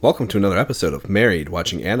Welcome to another episode of Married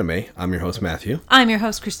Watching Anime. I'm your host, Matthew. I'm your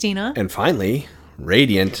host, Christina. And finally,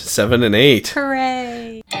 Radiant 7 and 8.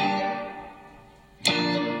 Hooray!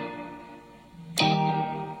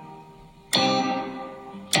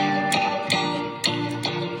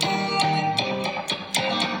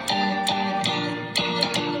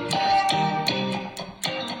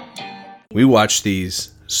 We watched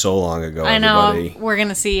these so long ago, I know. everybody. We're going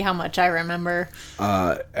to see how much I remember.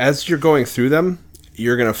 As you're going through them,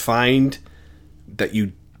 you're going to find that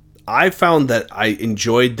I found that I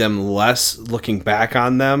enjoyed them less looking back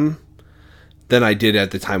on them than I did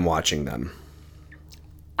at the time watching them.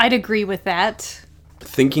 I'd agree with that.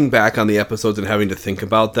 Thinking back on the episodes and having to think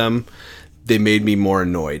about them, they made me more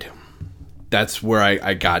annoyed. That's where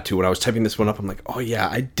I got to. When I was typing this one up, I'm like, oh yeah,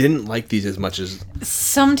 I didn't like these as much as...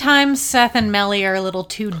 Sometimes Seth and Melly are a little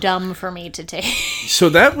too dumb for me to take. So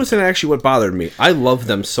that wasn't actually what bothered me. I love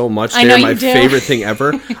them so much. I know They're my you do. favorite thing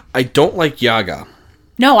ever. I don't like Yaga.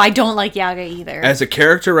 No, I don't like Yaga either. As a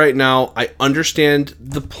character right now, I understand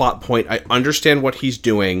the plot point. I understand what he's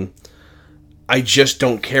doing. I just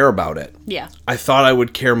don't care about it. Yeah. I thought I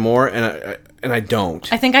would care more, and I don't.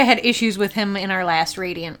 I think I had issues with him in our last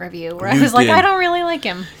Radiant review, where I You was like, did. I don't really like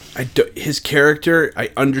him. His character, I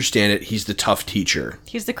understand it. He's the tough teacher.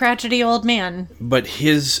 He's the crotchety old man. But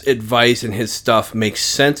his advice and his stuff makes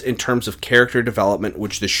sense in terms of character development,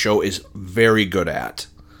 which the show is very good at.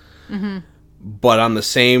 Mm-hmm. But on the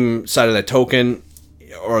same side of that token,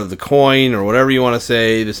 or the coin, or whatever you want to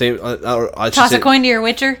say, the same... Toss a coin to your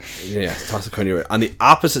Witcher. Yeah, toss a coin to your... On the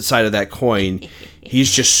opposite side of that coin,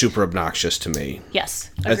 he's just super obnoxious to me.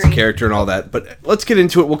 Yes, As a agreed. character and all that. But let's get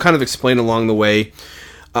into it. We'll kind of explain along the way.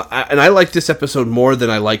 And I like this episode more than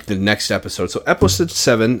I like the next episode. So episode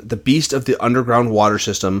 7, The Beast of the Underground Water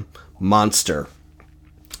System, Monster.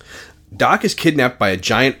 Doc is kidnapped by a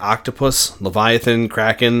giant octopus, leviathan,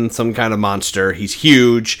 kraken, some kind of monster. He's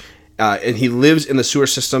huge, and he lives in the sewer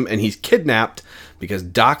system, and he's kidnapped because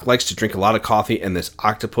Doc likes to drink a lot of coffee, and this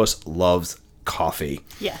octopus loves coffee.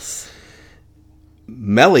 Yes.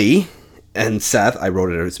 Melly and Seth, I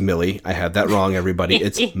wrote it as Millie. I had that wrong, everybody.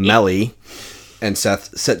 It's Melly and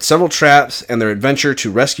Seth set several traps, and their adventure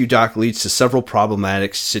to rescue Doc leads to several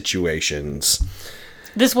problematic situations.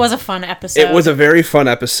 This was a fun episode. It was a very fun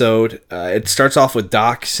episode. It starts off with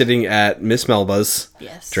Doc sitting at Miss Melba's,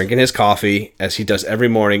 Yes. drinking his coffee, as he does every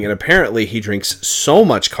morning, and apparently he drinks so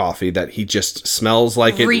much coffee that he just smells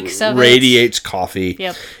like Reeks it of it. radiates coffee.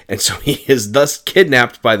 Yep. And so he is thus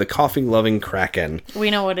kidnapped by the coffee-loving Kraken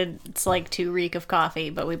We know what it's like to reek of coffee,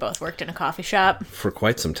 but we both worked in a coffee shop. for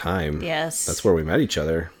quite some time. Yes. That's where we met each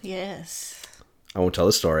other. Yes. I won't tell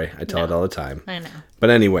the story. I tell it all the time. I know. But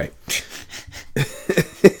anyway.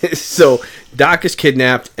 So Doc is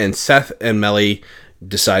kidnapped, and Seth and Melly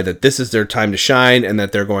decide that this is their time to shine and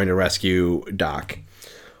that they're going to rescue Doc.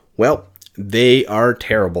 Well, they are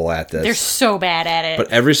terrible at this. They're so bad at it.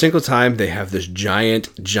 But every single time they have this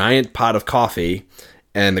giant pot of coffee,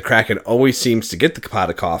 and the Kraken always seems to get the pot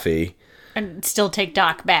of coffee, and still take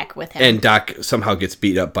Doc back with him. and Doc somehow gets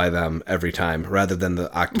beat up by them every time, rather than the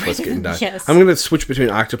octopus getting Doc. Yes. I'm going to switch between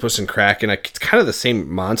octopus and Kraken. It's kind of the same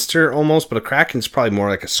monster almost, but a Kraken's probably more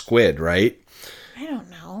like a squid, right? I don't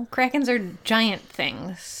know. Krakens are giant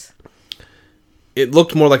things. It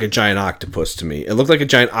looked more like a giant octopus to me. It looked like a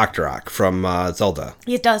giant Octorok from Zelda.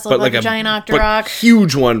 It does look like a giant but Octorok.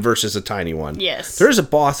 huge one versus a tiny one. Yes. There is a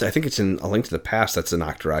boss, I think it's in A Link to the Past, that's an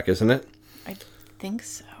Octorok, isn't it? I think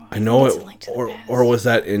so. I know think it, it's a Link to the Past. or was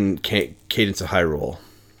that in Cadence of Hyrule?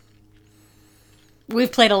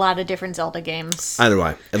 We've played a lot of different Zelda games. Either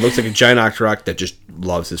way, it looks like a giant Octorok that just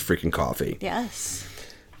loves his freaking coffee. Yes.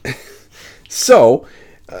 So,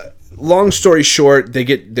 long story short, they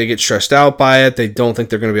get stressed out by it. They don't think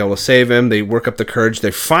they're going to be able to save him. They work up the courage.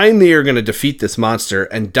 They finally are going to defeat this monster,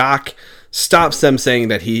 and Doc stops them, saying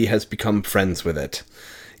that he has become friends with it.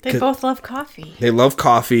 They both love coffee. They love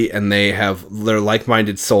coffee, and they're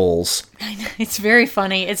like-minded souls. I know. It's very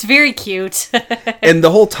funny. It's very cute. And the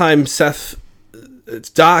whole time, Seth is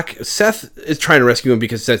trying to rescue him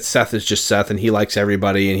because Seth is just Seth, and he likes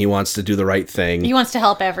everybody, and he wants to do the right thing. He wants to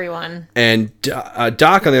help everyone. And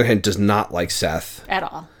Doc, on the other hand, does not like Seth, At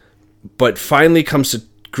all. but finally comes to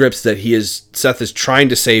grips that Seth is trying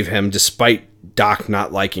to save him despite Doc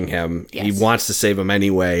not liking him. Yes. He wants to save him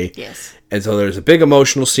anyway. Yes. And so there's a big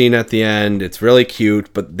emotional scene at the end. It's really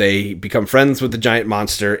cute, but they become friends with the giant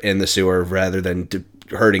monster in the sewer. Rather than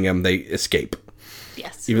hurting him, they escape.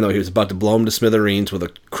 Yes. Even though he was about to blow him to smithereens with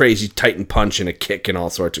a crazy Titan punch and a kick and all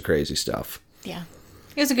sorts of crazy stuff. Yeah.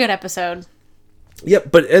 It was a good episode.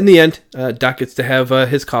 Yep, but in the end, Doc gets to have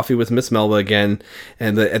his coffee with Miss Melba again,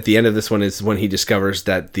 and at the end of this one is when he discovers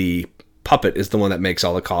that the puppet is the one that makes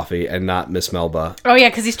all the coffee and not Miss Melba. Oh, yeah,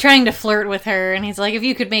 because he's trying to flirt with her, and he's like, if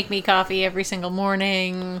you could make me coffee every single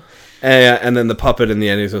morning. And then the puppet in the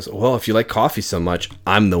end, he goes, well, if you like coffee so much,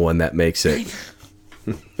 I'm the one that makes it.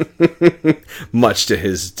 Much to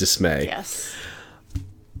his dismay. Yes.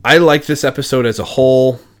 I like this episode as a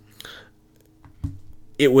whole.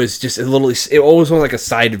 It was just it always went like a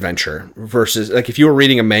side adventure versus, like, if you were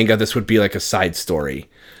reading a manga, this would be like a side story.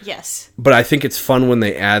 Yes. But I think it's fun when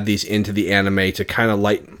they add these into the anime to kind of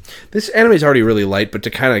this anime is already really light, but to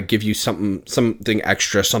kind of give you something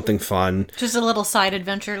extra, something fun. Just a little side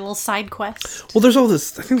adventure, a little side quest. Well, there's all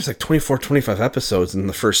this, I think there's like 24, 25 episodes in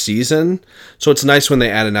the first season. So it's nice when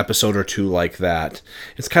they add an episode or two like that.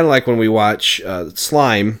 It's kind of like when we watch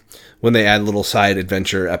Slime, when they add little side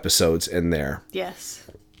adventure episodes in there. Yes.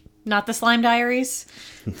 Not the Slime Diaries.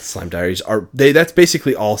 Slime Diaries that's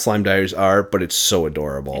basically all Slime Diaries are, but it's so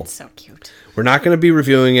adorable. It's so cute. We're not going to be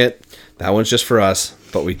reviewing it. That one's just for us,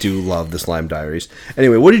 but we do love the Slime Diaries.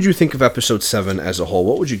 Anyway, what did you think of episode 7 as a whole?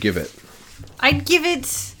 What would you give it? I'd give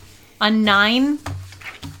it a 9.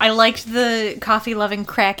 I liked the coffee-loving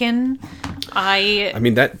Kraken. I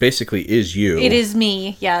mean, that basically is you. It is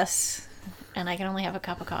me, yes. And I can only have a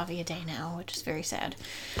cup of coffee a day now, which is very sad.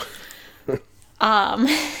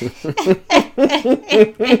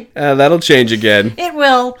 That'll change again. It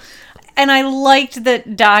will. And I liked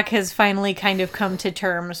that Doc has finally kind of come to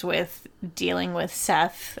terms with dealing with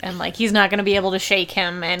Seth. And, like, he's not going to be able to shake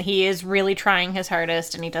him. And he is really trying his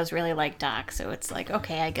hardest. And he does really like Doc. So it's like,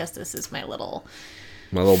 okay, I guess this is my little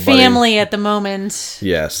family buddy at the moment.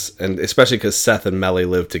 Yes. And especially because Seth and Melly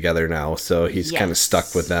live together now. So he's kind of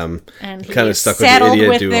stuck with them. And he's kind of stuck saddled with the idiot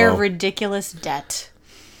with duo. their ridiculous debt.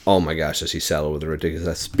 Oh my gosh, is he saddled with the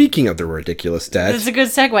ridiculous? Speaking of the ridiculous debt, That's a good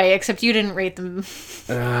segue, except you didn't rate them.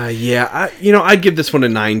 yeah, I'd give this one a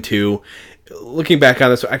 9 too. Looking back on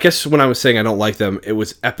this, I guess when I was saying I don't like them, it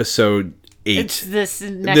was episode 8. It's this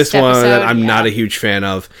next this one episode, that I'm not a huge fan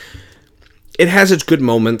of. It has its good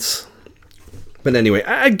moments, but anyway,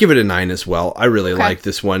 I'd give it a 9 as well. I really like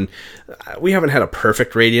this one. We haven't had a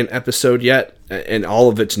perfect Radiant episode yet, and all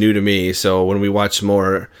of it's new to me. So when we watch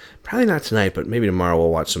more. Probably not tonight, but maybe tomorrow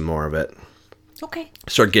we'll watch some more of it. Okay.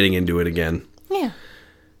 Start getting into it again. Yeah.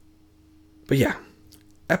 But yeah,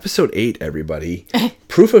 episode 8, everybody.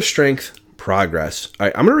 Proof of Strength, Progress. All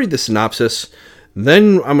right, I'm going to read the synopsis,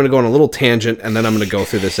 then I'm going to go on a little tangent, and then I'm going to go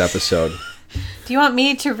through this episode. Do you want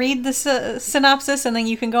me to read the synopsis and then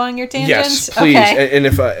you can go on your tangent? Yes, please. Okay. And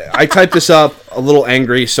if I typed this up a little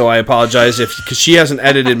angry, so I apologize because she hasn't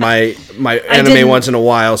edited my anime once in a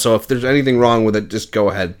while. So if there's anything wrong with it, just go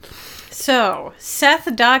ahead. So,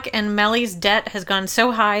 Seth, Doc, and Melly's debt has gone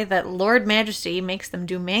so high that Lord Majesty makes them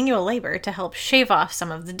do manual labor to help shave off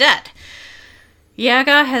some of the debt.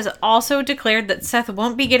 Yaga has also declared that Seth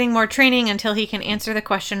won't be getting more training until he can answer the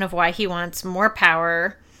question of why he wants more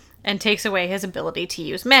power and takes away his ability to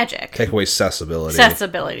use magic. Take away Seth's ability. Seth's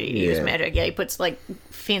ability to use magic. Yeah, he puts, like,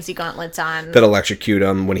 fancy gauntlets on. That electrocute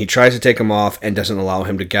him when he tries to take him off and doesn't allow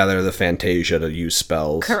him to gather the Fantasia to use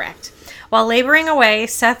spells. Correct. While laboring away,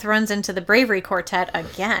 Seth runs into the Bravery Quartet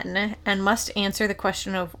again and must answer the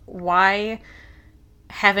question of why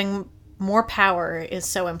having more power is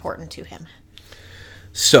so important to him.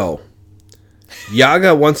 So,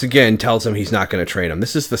 Yaga once again tells him he's not going to train him.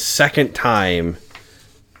 This is the second time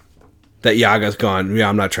that Yaga's gone, yeah,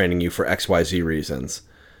 I'm not training you for XYZ reasons.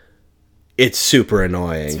 It's super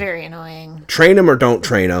annoying. It's very annoying. Train him or don't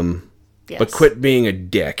train him, Yes. but quit being a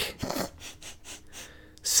dick.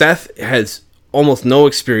 Seth has almost no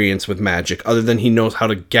experience with magic other than he knows how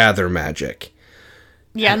to gather magic.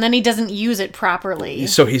 Yeah, and then he doesn't use it properly.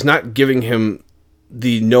 So he's not giving him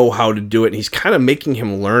the know-how to do it. And he's kind of making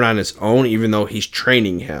him learn on his own, even though he's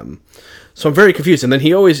training him. So I'm very confused. And then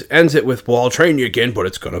he always ends it with, well, I'll train you again, but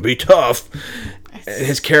it's going to be tough. And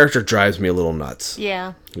his character drives me a little nuts.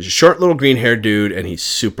 Yeah. He's a short little green-haired dude, and he's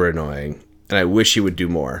super annoying. And I wish he would do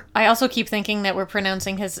more. I also keep thinking that we're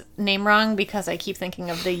pronouncing his name wrong because I keep thinking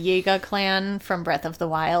of the Yiga clan from Breath of the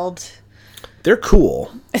Wild. They're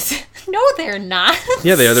cool. No, they're not.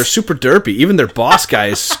 Yeah, they are. They're super derpy. Even their boss guy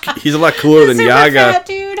is, he's a lot cooler than Super Yaga. fat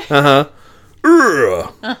dude.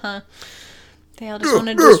 They all just want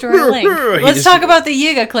to destroy Link. Let's talk about the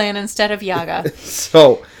Yiga clan instead of Yaga.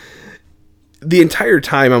 So, the entire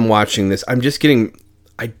time I'm watching this, I'm just getting,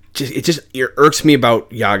 it irks me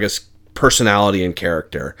about Yaga's personality and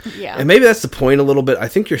character. Yeah. And maybe that's the point a little bit. I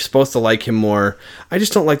think you're supposed to like him more. I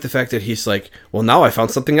just don't like the fact that he's like, well, now I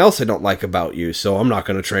found something else I don't like about you, so I'm not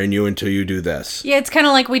going to train you until you do this. Yeah, it's kind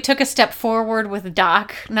of like we took a step forward with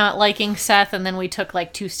Doc not liking Seth, and then we took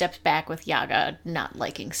like 2 steps back with Yaga not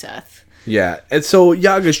liking Seth. Yeah, and so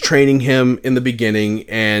Yaga's training him in the beginning,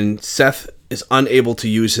 and Seth is unable to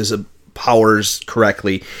use his powers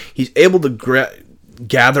correctly. He's able to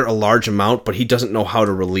gather a large amount, but he doesn't know how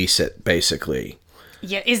to release it, basically.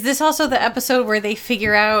 Yeah, is this also the episode where he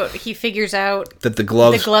figures out that the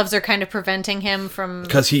gloves are kind of preventing him from...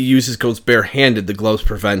 Because he goes barehanded, the gloves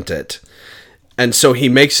prevent it. And so he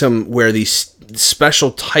makes him wear these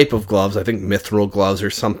special type of gloves, I think mithril gloves or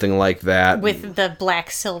something like that. With the black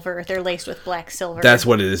silver. They're laced with black silver. That's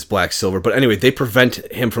what it is, black silver. But anyway, they prevent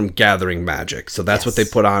him from gathering magic. So that's what they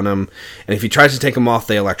put on him. And if he tries to take them off,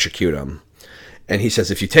 they electrocute him. And he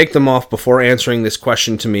says, if you take them off before answering this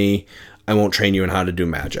question to me, I won't train you in how to do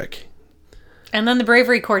magic. And then the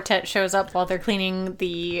Bravery Quartet shows up while they're cleaning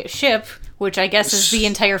the ship, which I guess is the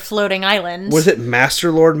entire floating island. Was it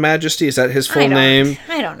Master Lord Majesty? Is that his full name?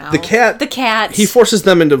 I don't know. The cat. He forces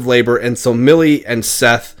them into labor, and so Millie and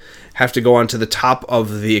Seth have to go onto the top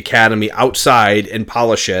of the academy outside and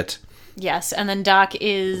polish it. Yes, and then Doc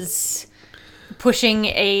is pushing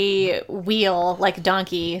a wheel like a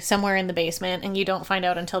donkey somewhere in the basement, and you don't find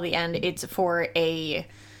out until the end it's for a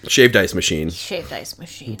shaved ice machine.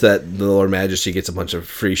 That the Lord Majesty gets a bunch of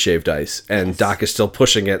free shaved ice, and Doc is still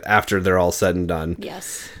pushing it after they're all said and done.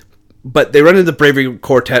 Yes. But they run into the Bravery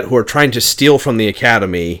Quartet, who are trying to steal from the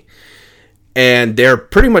academy, and they're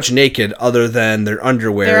pretty much naked other than their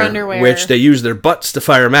underwear. Which they use their butts to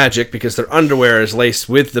fire magic because their underwear is laced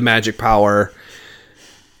with the magic power.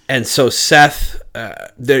 And so Seth,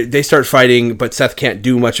 they start fighting, but Seth can't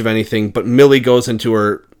do much of anything. But Millie goes into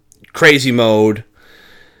her crazy mode,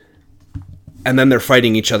 and then they're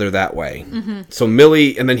fighting each other that way. Mm-hmm. So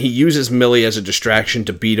Millie, and then he uses Millie as a distraction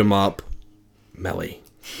to beat him up. Mellie.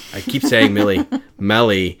 I keep saying Millie.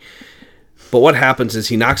 Mellie. But what happens is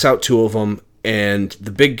he knocks out 2 of them, and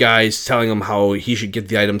the big guy's telling him how he should get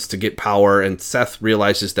the items to get power, and Seth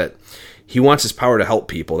realizes that he wants his power to help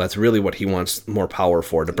people. That's really what he wants more power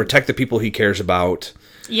for, to protect the people he cares about.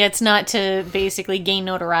 Yeah, it's not to basically gain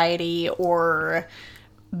notoriety or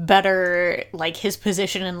better like his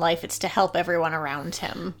position in life. It's to help everyone around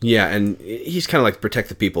him. Yeah, and he's kind of like protect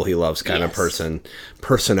the people he loves kind of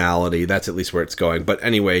personality. That's at least where it's going. But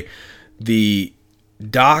anyway, the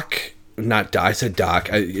I said Doc.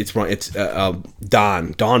 It's wrong. It's Don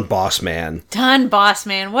Bossman. Don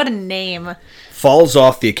Bossman. What a name. Falls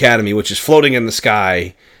off the academy, which is floating in the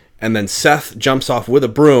sky, and then Seth jumps off with a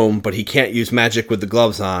broom, but he can't use magic with the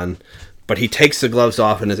gloves on. But he takes the gloves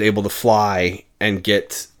off and is able to fly and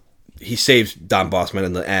he saves Don Bossman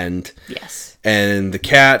in the end. Yes. And the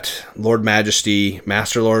cat,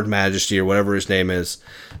 Master Lord Majesty, or whatever his name is,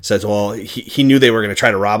 says, well, he knew they were going to try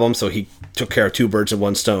to rob him, so he took care of 2 birds with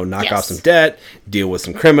 1 stone. Knock off some debt, deal with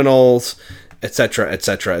some criminals, etc.,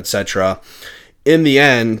 etc., etc. In the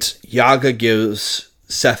end, Yaga gives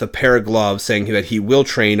Seth a pair of gloves, saying that he will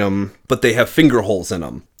train him, but they have finger holes in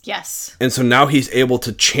them. Yes. And so now he's able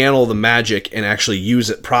to channel the magic and actually use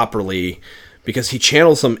it properly, because he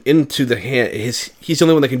channels them into the hand. He's the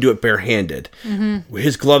only one that can do it barehanded. Mm-hmm.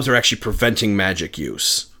 His gloves are actually preventing magic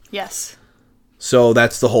use. Yes. So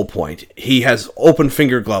that's the whole point. He has open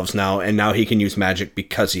finger gloves now, and now he can use magic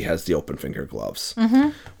because he has the open finger gloves. Mm-hmm.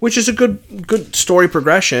 Which is a good story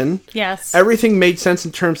progression. Yes. Everything made sense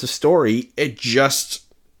in terms of story. It just...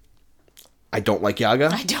 I don't like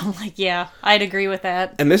Yaga. I'd agree with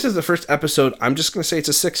that. And this is the first episode. I'm just going to say it's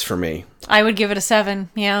a 6 for me. I would give it a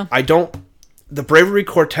 7, yeah. The Bravery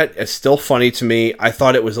Quartet is still funny to me. I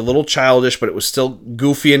thought it was a little childish, but it was still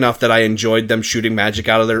goofy enough that I enjoyed them shooting magic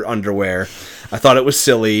out of their underwear. I thought it was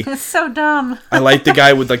silly. It's so dumb. I like the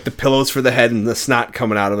guy with like the pillows for the head and the snot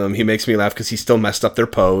coming out of him. He makes me laugh because he still messed up their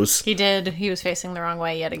pose. He did. He was facing the wrong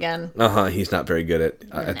way yet again. He's not very good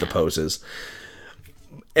at the poses.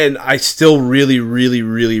 And I still really, really,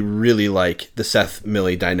 really, really like the Seth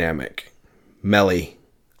Millie dynamic. Mellie.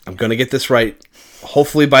 I'm going to get this right.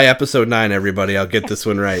 Hopefully by episode 9, everybody, I'll get this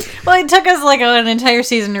one right. Well, it took us like an entire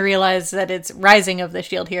season to realize that it's Rising of the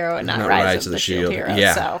Shield Hero and not Rise of the Shield Hero.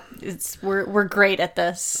 Yeah. So we're great at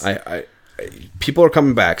this. People are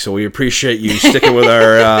coming back, so we appreciate you sticking with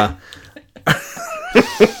our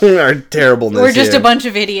our terribleness. We're just a bunch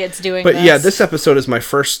of idiots doing this. But yeah, this episode is my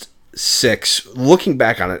first 6. Looking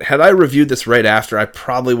back on it, had I reviewed this right after, I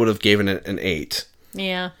probably would have given it an 8.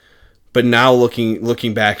 Yeah. But now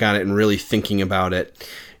looking back on it and really thinking about it,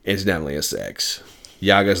 it's definitely a 6.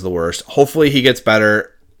 Yaga's the worst. Hopefully he gets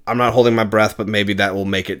better. I'm not holding my breath, but maybe that will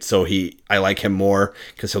make it so I like him more,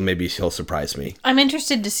 because he'll surprise me. I'm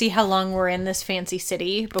interested to see how long we're in this fancy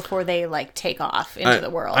city before they like take off into the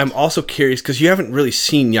world. I'm also curious because you haven't really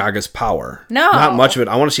seen Yaga's power. No, not much of it.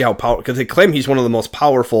 I want to see how powerful, because they claim he's one of the most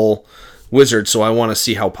powerful wizards, so I want to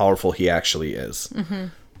see how powerful he actually is. Mm-hmm.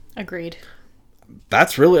 Agreed.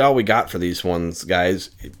 That's really all we got for these ones, guys.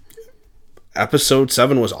 Episode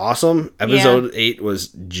 7 was awesome. Episode 8 was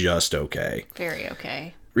just okay. Very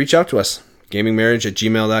okay. Reach out to us.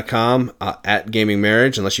 gamingmarriage@gmail.com, at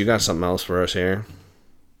gamingmarriage, unless you got something else for us here.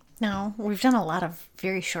 No, we've done a lot of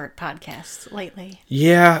very short podcasts lately.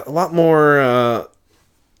 Yeah, a lot more.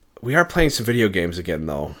 We are playing some video games again,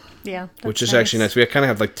 though. Yeah. Which is actually nice. We kind of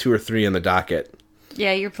have like 2 or 3 in the docket.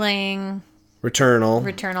 Yeah, you're playing...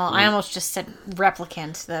 Returnal. I almost just said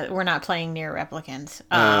Replicant. That we're not playing Near Replicant.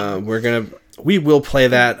 We will play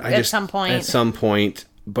that. At some point.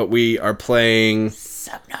 But we are playing...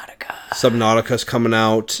 Subnautica's coming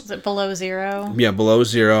out. Is it Below Zero? Yeah, Below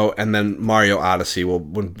Zero, and then Mario Odyssey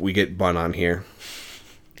when we get Bun on here.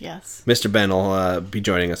 Yes. Mr. Ben will be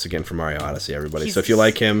joining us again for Mario Odyssey, everybody. So if you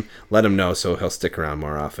like him, let him know so he'll stick around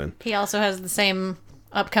more often. He also has the same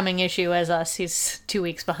upcoming issue as us. He's 2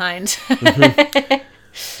 weeks behind.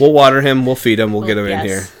 Mm-hmm. We'll water him, we'll feed him, we'll get him in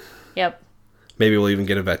here. Yep. Maybe we'll even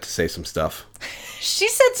get Yvette to say some stuff. She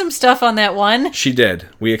said some stuff on that one. She did.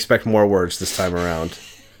 We expect more words this time around.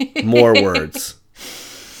 More words.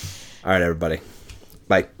 All right, everybody.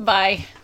 Bye. Bye.